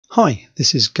Hi,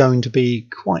 this is going to be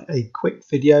quite a quick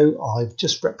video. I've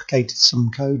just replicated some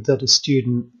code that a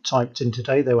student typed in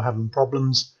today. They were having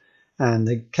problems and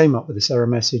they came up with this error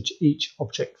message: each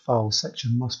object file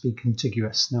section must be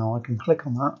contiguous. Now I can click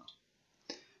on that,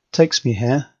 it takes me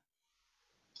here,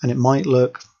 and it might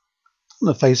look, on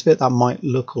the face of it, that might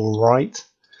look alright,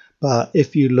 but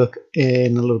if you look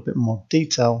in a little bit more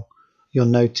detail, you'll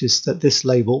notice that this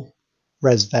label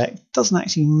resvec doesn't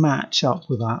actually match up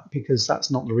with that, because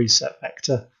that's not the reset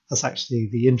vector, that's actually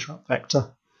the interrupt vector.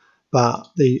 But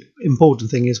the important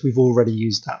thing is we've already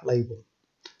used that label,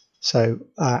 so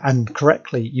and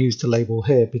correctly used the label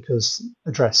here, because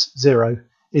address 0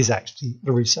 is actually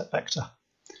the reset vector.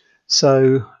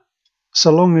 So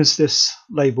long as this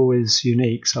label is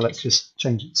unique, so let's just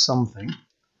change it to something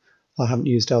I haven't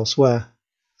used elsewhere,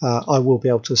 I will be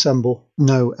able to assemble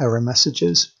no error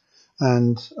messages.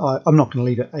 And I'm not going to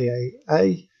leave it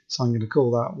AAA, so I'm going to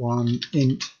call that one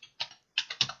int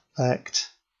vect,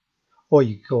 or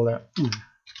you can call it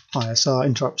ISR,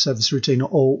 interrupt service routine,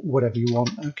 or whatever you want.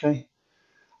 Okay,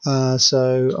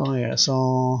 so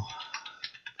ISR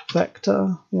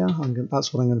vector, yeah,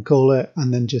 that's what I'm going to call it,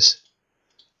 and then just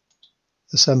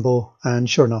assemble, and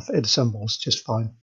sure enough, it assembles just fine.